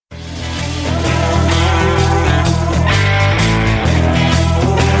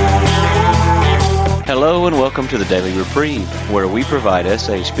welcome to the Daily Reprieve, where we provide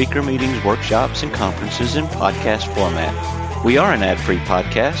SA speaker meetings, workshops, and conferences in podcast format. We are an ad-free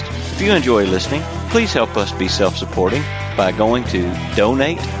podcast. If you enjoy listening, please help us be self-supporting by going to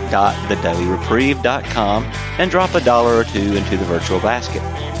donate.thedailyreprieve.com and drop $1 or $2 into the virtual basket.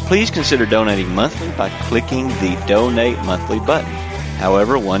 Please consider donating monthly by clicking the Donate Monthly button.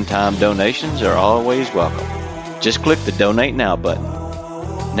 However, one-time donations are always welcome. Just click the Donate Now button.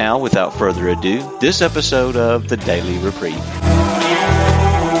 Now, without further ado, this episode of the Daily Reprieve.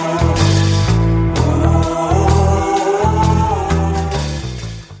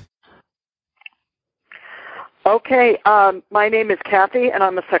 Okay, my name is Cathy, and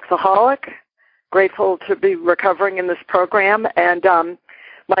I'm a sexaholic. Grateful to be recovering in this program, and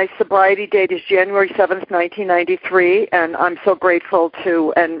my sobriety date is January 7th, 1993, and I'm so grateful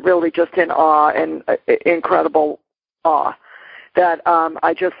to, and really just in awe, and incredible awe, that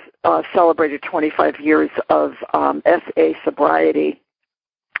I just celebrated 25 years of SA sobriety,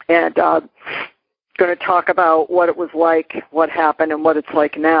 and going to talk about what it was like, what happened, and what it's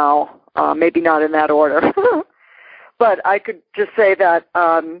like now, maybe not in that order. But I could just say that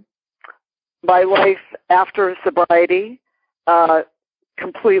my life after sobriety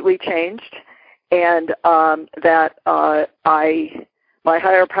completely changed, and that my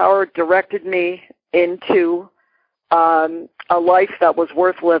higher power directed me into a life that was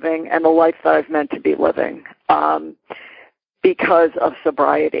worth living and the life that I've meant to be living because of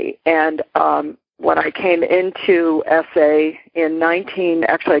sobriety. And when I came into SA I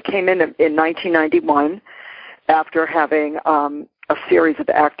came in 1991 after having a series of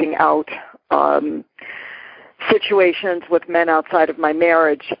acting out situations with men outside of my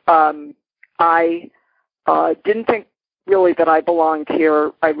marriage. I didn't think really that I belonged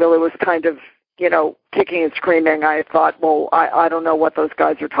here. I really was kind of, kicking and screaming. I thought, well, I don't know what those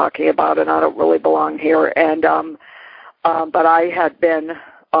guys are talking about, and I don't really belong here. And but I had been,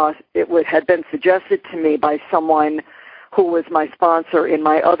 had been suggested to me by someone who was my sponsor in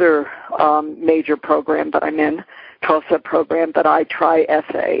my other major program that I'm in, 12-step program, that I try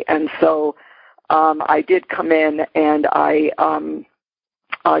SA. And so I did come in, and I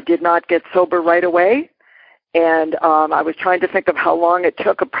did not get sober right away. And I was trying to think of how long it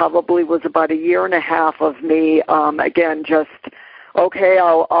took. It probably was about a year and a half of me, again, just, okay,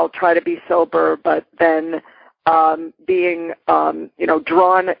 I'll try to be sober, but then being,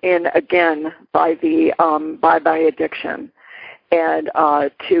 drawn in again by the by my addiction and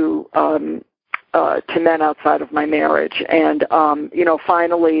to men outside of my marriage. And,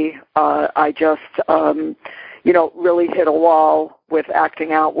 finally I just, really hit a wall with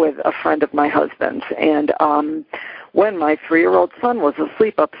acting out with a friend of my husband's. And when my 3-year-old son was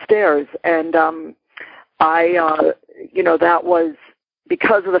asleep upstairs, and that was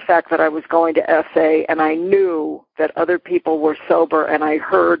because of the fact that I was going to SA, and I knew that other people were sober, and I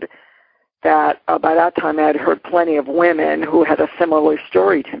heard that by that time I had heard plenty of women who had a similar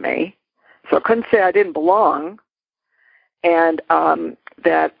story to me. So I couldn't say I didn't belong, and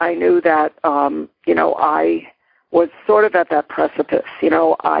that I knew that, I was sort of at that precipice.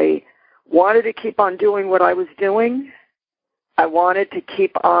 I wanted to keep on doing what I was doing. I wanted to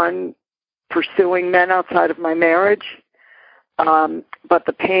keep on pursuing men outside of my marriage, but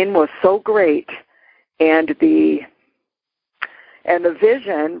the pain was so great, and the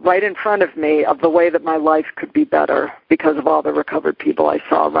vision right in front of me of the way that my life could be better because of all the recovered people I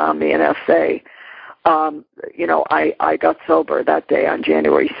saw around me in SA. I got sober that day on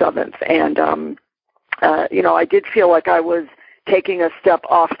January 7th, and I did feel like I was taking a step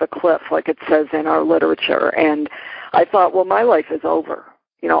off the cliff, like it says in our literature. And I thought, well, my life is over.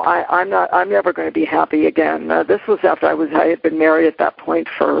 I'm never going to be happy again. This was after I had been married at that point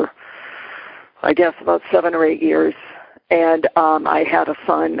for, I guess, about 7 or 8 years. And I had a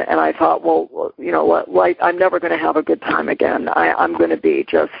son, and I thought, well, I'm never going to have a good time again. I'm going to be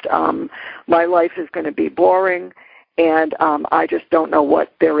just, my life is going to be boring. And I just don't know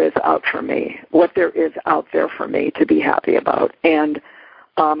what there is out there for me to be happy about. And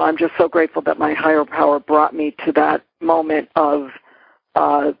I'm just so grateful that my higher power brought me to that moment of,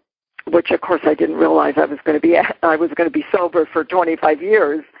 which of course I didn't realize I was going to be sober for 25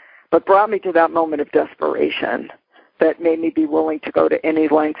 years, but brought me to that moment of desperation that made me be willing to go to any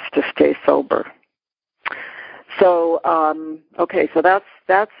lengths to stay sober. So, so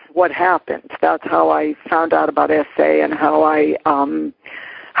that's what happened. That's how I found out about SA and how I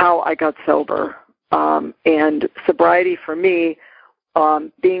got sober. And sobriety for me,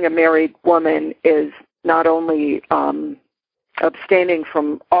 being a married woman, is not only abstaining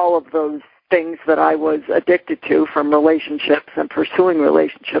from all of those things that I was addicted to, from relationships and pursuing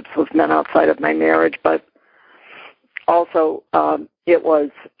relationships with men outside of my marriage, but also, it was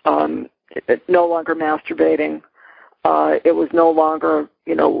no longer masturbating. It was no longer,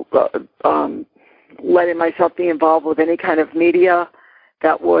 letting myself be involved with any kind of media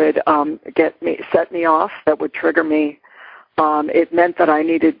that would set me off, that would trigger me. It meant that I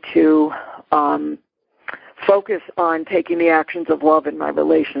needed to focus on taking the actions of love in my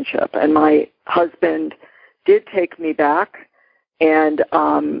relationship. And my husband did take me back, and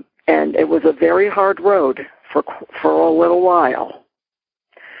it was a very hard road for a little while.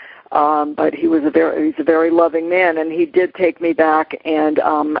 But he's a very loving man, and he did take me back, and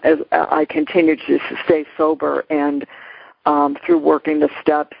as I continued to stay sober, and through working the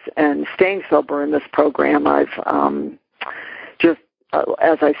steps and staying sober in this program, I've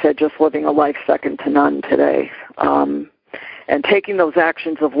as I said, just living a life second to none today. And taking those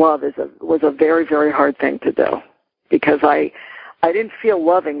actions of love was a very, very hard thing to do, because I didn't feel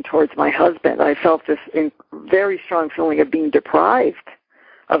loving towards my husband. I felt this very strong feeling of being deprived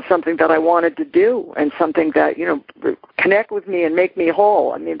of something that I wanted to do, and something that, connect with me and make me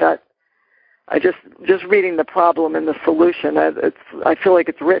whole. I mean, that I just reading the problem and the solution, I feel like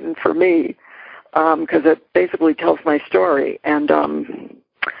it's written for me, because it basically tells my story. And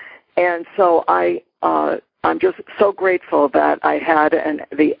so I'm just so grateful that I had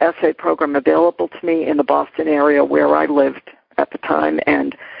the essay program available to me in the Boston area where I lived at the time,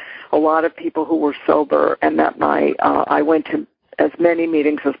 and a lot of people who were sober, and that I went to as many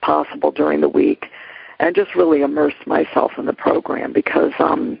meetings as possible during the week, and just really immersed myself in the program, because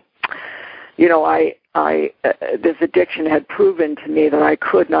this addiction had proven to me that I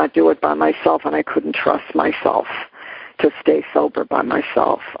could not do it by myself, and I couldn't trust myself to stay sober by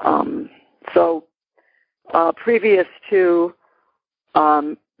myself. So previous to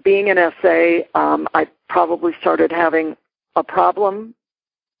being an SA, I probably started having a problem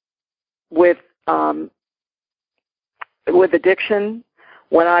with addiction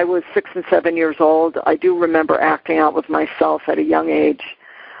when I was 6 and 7 years old. I do remember acting out with myself at a young age.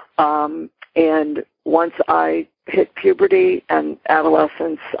 And once I hit puberty and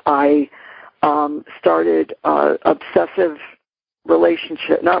adolescence, I started obsessive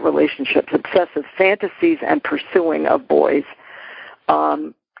fantasies and pursuing of boys.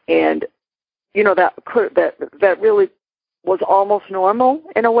 And, that really was almost normal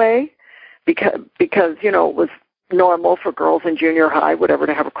in a way, because it was normal for girls in junior high, whatever,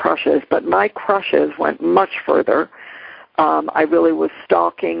 to have crushes. But my crushes went much further. I really was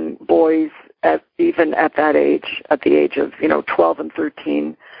stalking boys even at that age, at the age of 12 and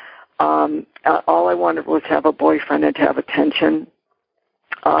 13. All I wanted was to have a boyfriend and to have attention.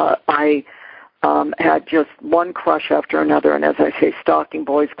 I had just one crush after another, and as I say, stalking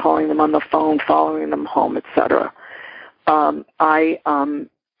boys, calling them on the phone, following them home, etc. I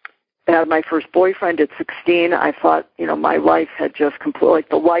had my first boyfriend at 16. I thought, my life had just completely, like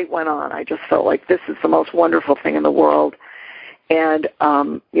the light went on. I just felt like this is the most wonderful thing in the world. And,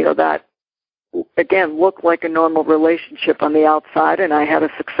 that, again, looked like a normal relationship on the outside, and I had a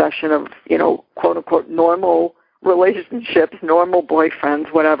succession of, quote-unquote normal relationships, normal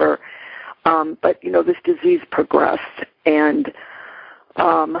boyfriends, whatever. But, this disease progressed. And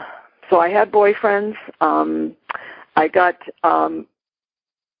so I had boyfriends. I got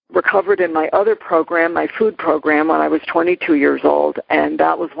recovered in my other program, my food program, when I was 22 years old, and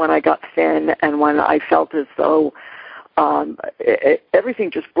that was when I got thin and when I felt as though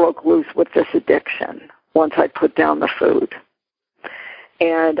everything just broke loose with this addiction once I put down the food.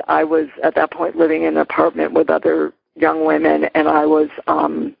 And I was, at that point, living in an apartment with other young women, and I was,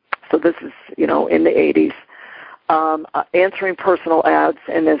 so this is, in the 80s, answering personal ads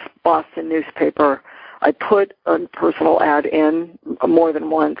in this Boston newspaper. I put a personal ad in more than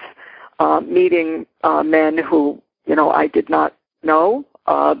once, meeting men who, I did not know,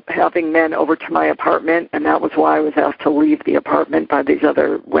 having men over to my apartment, and that was why I was asked to leave the apartment by these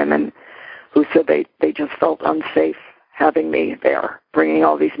other women who said they just felt unsafe having me there, bringing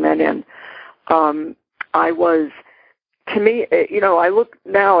all these men in. I was, to me, I look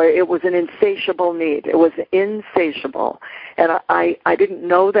now, it was an insatiable need. It was insatiable. And I didn't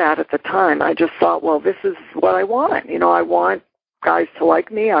know that at the time. I just thought, well, this is what I want. I want guys to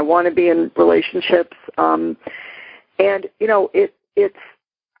like me. I want to be in relationships. And, it's,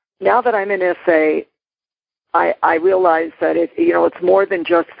 now that I'm in SA, I realize that it's more than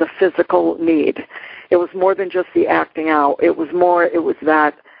just the physical need. It was more than just the acting out. It was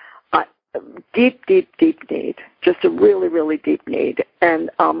that deep, deep, deep need, just a really, really deep need,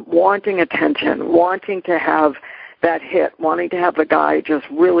 and wanting attention, wanting to have that hit, wanting to have the guy just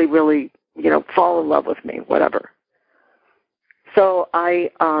really, really, fall in love with me, whatever. So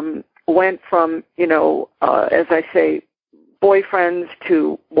I went from, as I say, boyfriends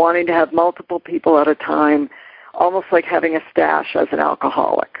to wanting to have multiple people at a time, almost like having a stash as an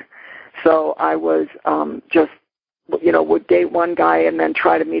alcoholic. So I was just, would date one guy and then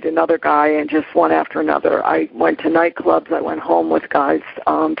try to meet another guy, and just one after another. I went to nightclubs. I went home with guys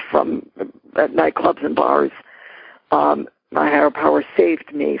from nightclubs and bars. My higher power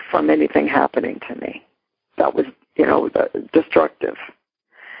saved me from anything happening to me that was, destructive.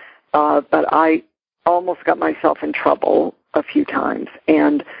 But I almost got myself in trouble a few times.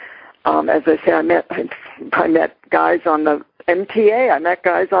 And as I say, I met guys on the MTA. I met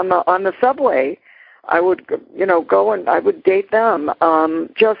guys on the subway. I would, go and I would date them.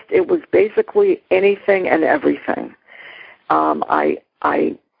 It was basically anything and everything. I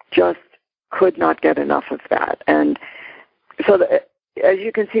just could not get enough of that. And so, as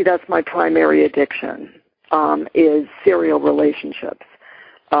you can see, that's my primary addiction, is serial relationships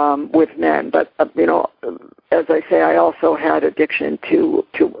with men. But, as I say, I also had addiction to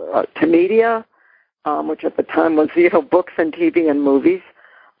media, which at the time was, books and TV and movies.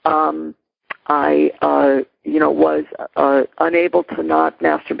 I was unable to not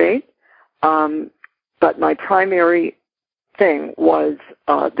masturbate, but my primary thing was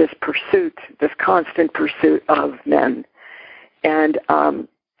this constant pursuit of men. And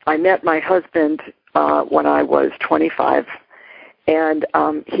I met my husband when I was 25, and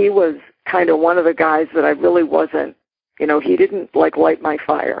he was kind of one of the guys that I really wasn't, he didn't light my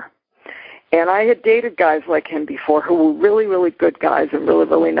fire. And I had dated guys like him before who were really, really good guys and really,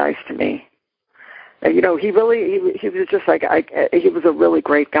 really nice to me. He was just he was a really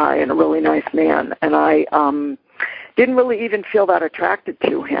great guy and a really nice man. And I didn't really even feel that attracted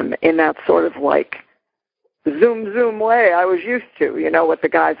to him in that sort of zoom way I was used to, with the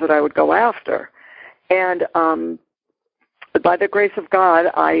guys that I would go after. And by the grace of God,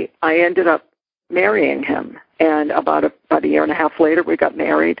 I ended up marrying him. And about a year and a half later, we got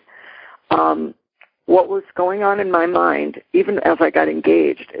married. What was going on in my mind, even as I got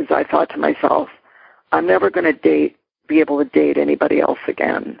engaged, is I thought to myself, I'm never going to be able to date anybody else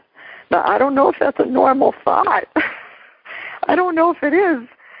again. Now, I don't know if that's a normal thought. I don't know if it is,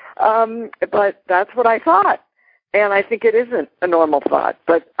 but that's what I thought. And I think it isn't a normal thought,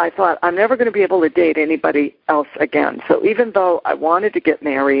 but I thought I'm never going to be able to date anybody else again. So even though I wanted to get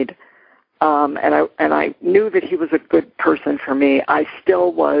married, and I knew that he was a good person for me, I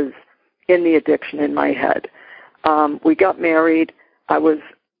still was in the addiction in my head. We got married. I was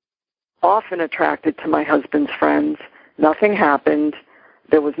often attracted to my husband's friends. Nothing happened.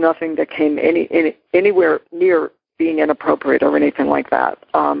 There was nothing that came anywhere near being inappropriate or anything like that.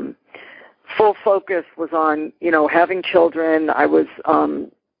 Full focus was on, having children. I was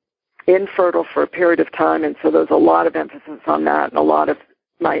infertile for a period of time, and so there was a lot of emphasis on that, and a lot of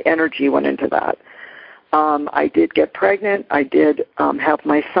my energy went into that. I did get pregnant. I did have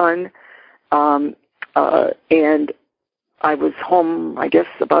my son, and I was home, I guess,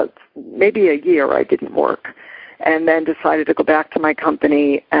 about maybe a year. I didn't work, and then decided to go back to my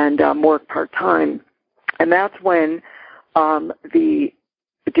company and work part-time. And that's when the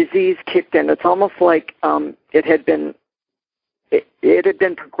disease kicked in. It's almost like it had been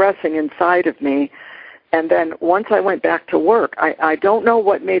progressing inside of me. And then once I went back to work, I don't know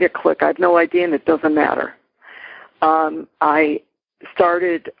what made it click. I have no idea, and it doesn't matter. I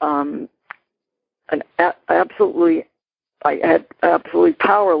started I had absolutely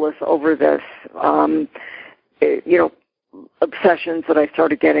powerless over this, obsessions that I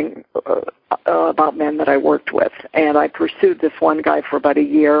started getting about men that I worked with. And I pursued this one guy for about a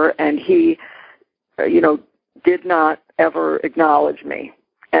year, and he, did not ever acknowledge me.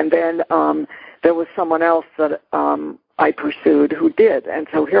 And then there was someone else that I pursued who did. And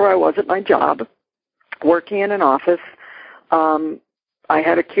so here I was at my job, working in an office. I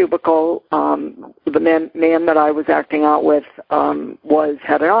had a cubicle. The man that I was acting out with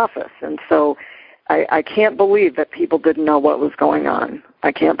had an office. And so I can't believe that people didn't know what was going on.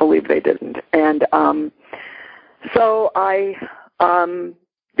 I can't believe they didn't. And so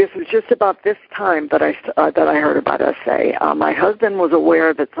this was just about this time that I heard about SA. My husband was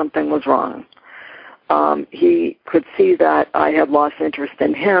aware that something was wrong. He could see that I had lost interest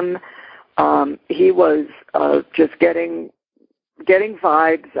in him. He was just getting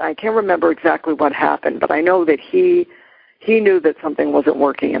vibes. I can't remember exactly what happened, but I know that he knew that something wasn't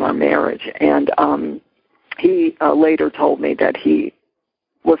working in our marriage, and he later told me that he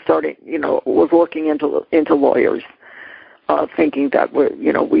was was looking into lawyers, thinking that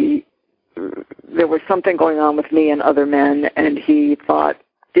there was something going on with me and other men, and he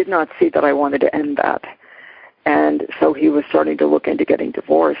did not see that I wanted to end that. And so he was starting to look into getting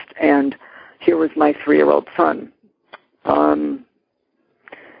divorced, and here was my 3-year-old son.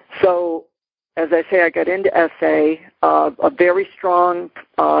 So, as I say, I got into SA, a very strong,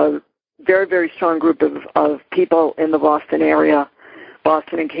 very, very strong group of people in the Boston area,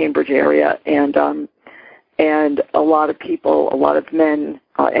 Boston and Cambridge area, and a lot of people, a lot of men,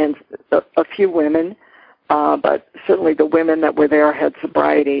 and a few women, but certainly the women that were there had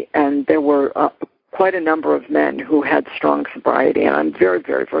sobriety, and there were quite a number of men who had strong sobriety, and I'm very,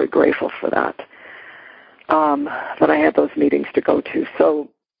 very, very grateful for that. That I had those meetings to go to. So,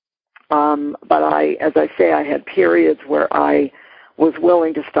 but as I say, I had periods where I was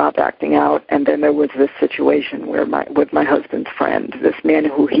willing to stop acting out, and then there was this situation where with my husband's friend, this man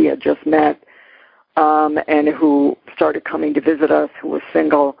who he had just met, and who started coming to visit us, who was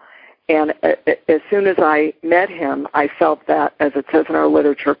single. And as soon as I met him, I felt that, as it says in our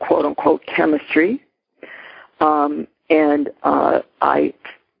literature, quote unquote, chemistry. And I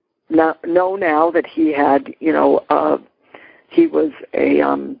know now that he had, he was a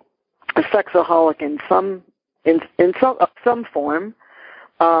sexaholic in some form,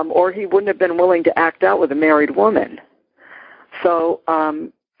 or he wouldn't have been willing to act out with a married woman. So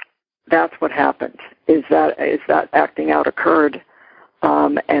that's what happened. Is that acting out occurred,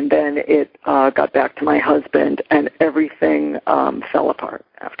 and then it got back to my husband, and everything fell apart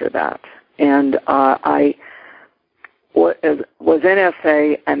after that. And I was in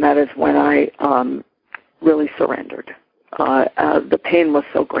SA, and that is when I really surrendered. The pain was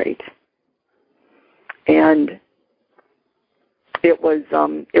so great, and it was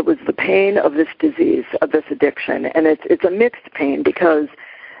the pain of this disease, of this addiction, and it's a mixed pain because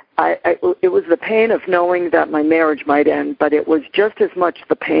it was the pain of knowing that my marriage might end, but it was just as much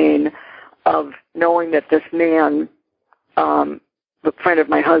the pain of knowing that this man, the friend of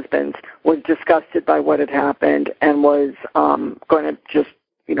my husband's, was disgusted by what had happened and was going to just,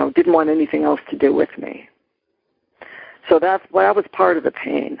 didn't want anything else to do with me. So that was part of the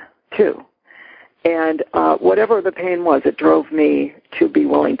pain, too. And whatever the pain was, it drove me to be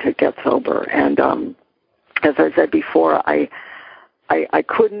willing to get sober. And as I said before, I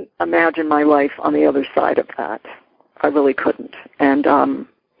couldn't imagine my life on the other side of that. I really couldn't. And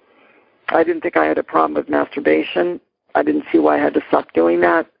I didn't think I had a problem with masturbation. I didn't see why I had to stop doing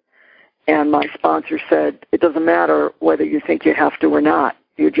that. And my sponsor said, it doesn't matter whether you think you have to or not.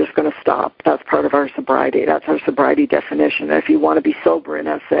 You're just going to stop. That's part of our sobriety. That's our sobriety definition. If you want to be sober in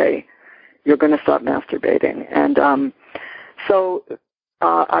SA, you're going to stop masturbating. And so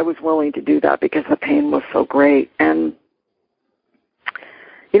I was willing to do that because the pain was so great. And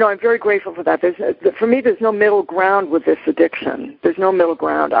I'm very grateful for that. For me, there's no middle ground with this addiction. There's no middle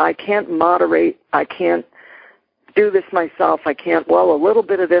ground. I can't moderate. I can't do this myself. I can't, a little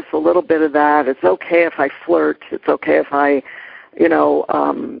bit of this, a little bit of that. It's okay if I flirt. It's okay if I,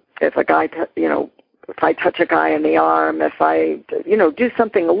 if a guy, if I touch a guy in the arm, if I, do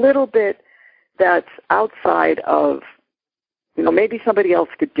something a little bit that's outside of, maybe somebody else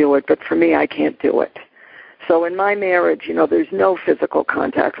could do it, but for me, I can't do it. So in my marriage, there's no physical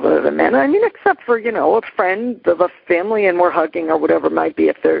contact with other men. I mean, except for, a friend of a family and we're hugging or whatever it might be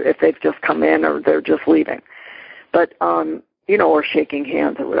if they've just come in or they're just leaving. But, or shaking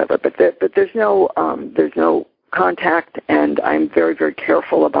hands or whatever. But there's no contact, and I'm very, very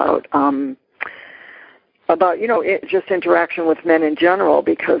careful about just interaction with men in general,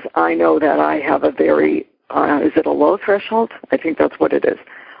 because I know that I have a very, is it a low threshold? I think that's what it is.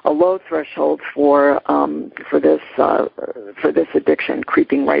 A low threshold for this addiction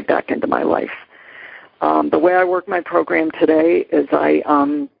creeping right back into my life. The way I work my program today is I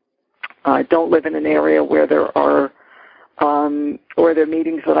don't live in an area where there are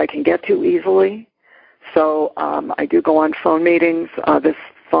meetings that I can get to easily. So I do go on phone meetings. This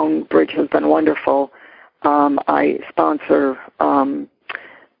phone bridge has been wonderful. I sponsor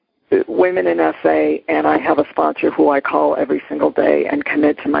women in SA, and I have a sponsor who I call every single day and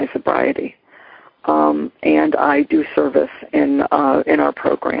commit to my sobriety. And I do service in our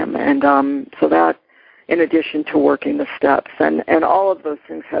program, and so that, in addition to working the steps, and all of those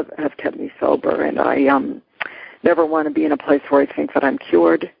things have kept me sober. And I never want to be in a place where I think that I'm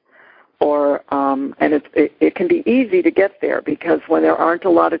cured, or and it can be easy to get there because when there aren't a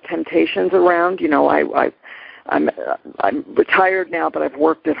lot of temptations around, I'm retired now, but I've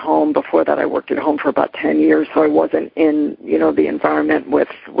worked at home. Before that, I worked at home for about 10 years, so I wasn't in, the environment with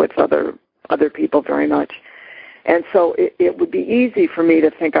other people very much. And so it would be easy for me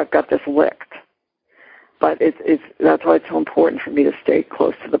to think I've got this licked. But that's why it's so important for me to stay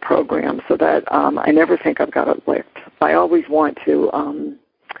close to the program so that I never think I've got it licked. I always want to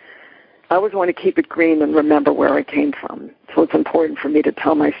I always want to keep it green and remember where I came from. So it's important for me to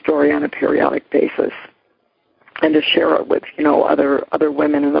tell my story on a periodic basis and to share it with, other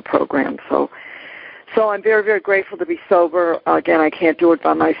women in the program. So I'm very, very grateful to be sober. Again, I can't do it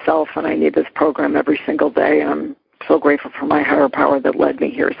by myself, and I need this program every single day, and I'm so grateful for my higher power that led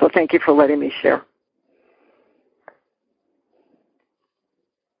me here. So thank you for letting me share.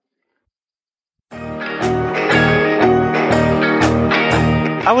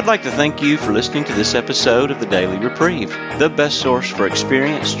 I would like to thank you for listening to this episode of the Daily Reprieve, the best source for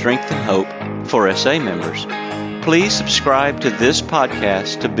experience, strength, and hope for SA members. Please subscribe to this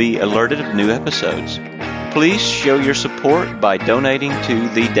podcast to be alerted of new episodes. Please show your support by donating to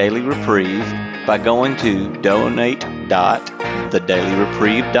the Daily Reprieve by going to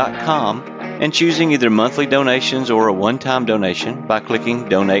donate.thedailyreprieve.com and choosing either monthly donations or a one-time donation by clicking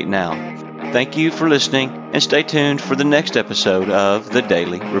Donate Now. Thank you for listening, and stay tuned for the next episode of The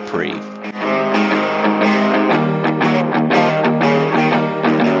Daily Reprieve.